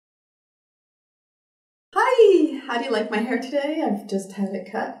Hi! How do you like my hair today? I've just had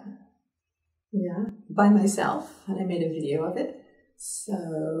it cut. Yeah, by myself, and I made a video of it.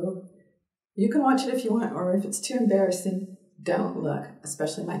 So you can watch it if you want, or if it's too embarrassing, don't look,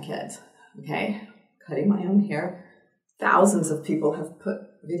 especially my kids, okay? Cutting my own hair. Thousands of people have put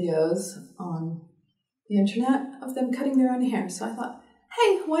videos on the internet of them cutting their own hair. So I thought,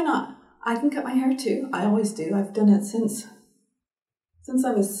 hey, why not? I can cut my hair too. I always do. I've done it since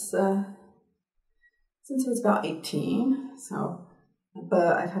I was about 18. So,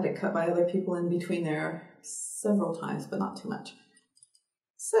 but I've had it cut by other people in between there several times, but not too much.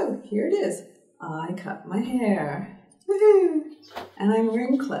 So here it is. I cut my hair. Woohoo! And I'm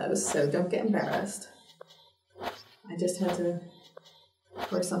wearing clothes, so don't get embarrassed. I just had to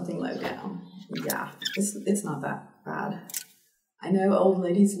wear something low down. Yeah, it's not that bad. I know old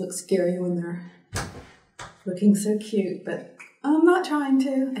ladies look scary when they're looking so cute, but I'm not trying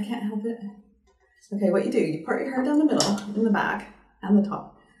to. I can't help it. Okay, what you do, you part your hair down the middle, in the back, and the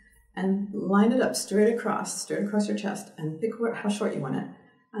top, and line it up straight across your chest, and pick how short you want it,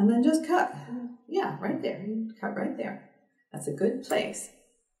 and then just cut. Yeah, right there. Cut right there. That's a good place.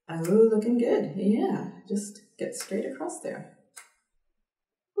 Oh, looking good. Yeah, just get straight across there.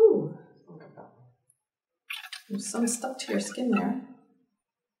 Ooh. There's some stuck to your skin there.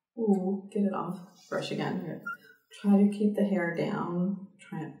 Ooh, get it off. Brush again. Here. Try to keep the hair down.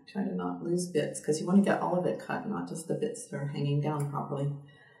 Try to not lose bits, because you want to get all of it cut, not just the bits that are hanging down properly.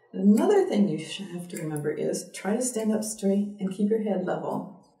 Another thing you should have to remember is try to stand up straight and keep your head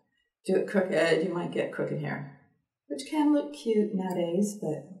level. Do it crooked, you might get crooked hair, which can look cute nowadays,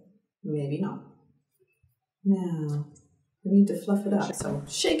 but maybe not. Now, we need to fluff it up. So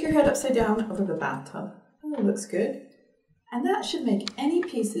shake your head upside down over the bathtub. Oh, it looks good. And that should make any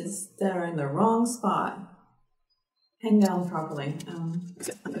pieces that are in the wrong spot hang down properly.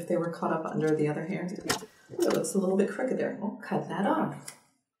 If they were caught up under the other hair. Oh, it looks a little bit crooked there. Well, cut that off.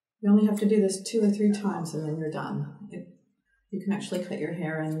 You only have to do this 2 or 3 times and then you're done. You can actually cut your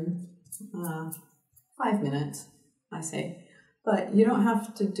hair in 5 minutes, I say. But you don't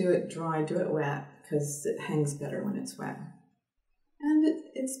have to do it dry, do it wet, because it hangs better when it's wet. And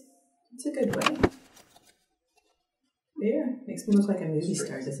it's a good way. There, makes me look like a movie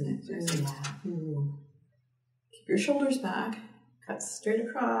star, doesn't it? Oh, yeah. Ooh. Keep your shoulders back, cut straight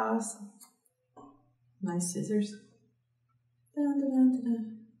across. Nice scissors. Dun, dun, dun,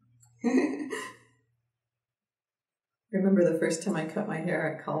 dun. Remember the first time I cut my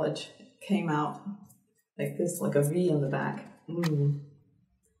hair at college, it came out like this, like a V in the back.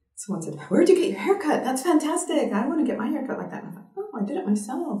 Someone said, "Where'd you get your hair cut? That's fantastic. I want to get my hair cut like that." And I thought, oh, I did it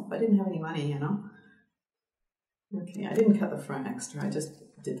myself. I didn't have any money, you know. Okay, I didn't cut the front extra. I just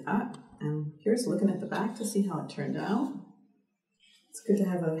did that. And here's looking at the back to see how it turned out. It's good to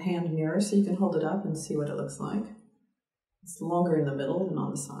have a hand mirror so you can hold it up and see what it looks like. It's longer in the middle than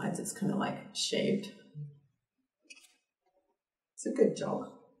on the sides. It's kind of like shaved. It's a good job,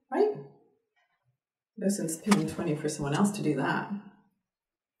 right? No sense paying $20 for someone else to do that.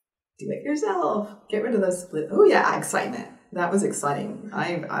 Do it yourself. Get rid of those split. Oh yeah, excitement. That was exciting.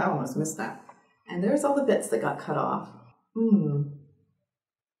 I almost missed that. And there's all the bits that got cut off.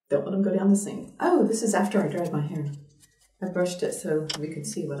 Don't let them go down the sink. Oh, this is after I dried my hair. I brushed it so we could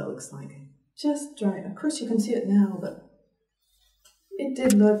see what it looks like. Just dry it. Of course you can see it now, but it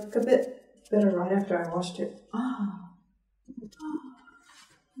did look a bit better right after I washed it. Oh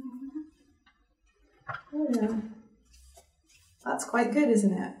yeah. That's quite good,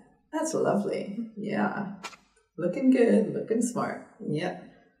 isn't it? That's lovely. Yeah. Looking good, looking smart. Yep.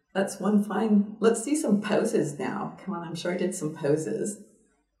 That's one fine. Let's see some poses now. Come on, I'm sure I did some poses.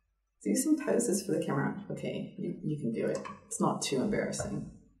 Do some poses for the camera. Okay, you can do it. It's not too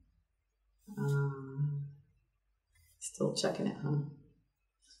embarrassing. Still checking it, huh?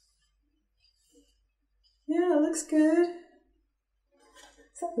 Yeah, it looks good.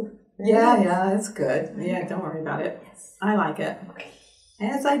 Yeah, it's good. Yeah, don't worry about it. Yes. I like it.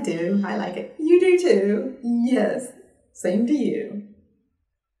 Yes, I do. I like it. You do too. Yes, same to you.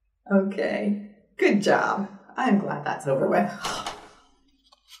 Okay, good job. I'm glad that's over with.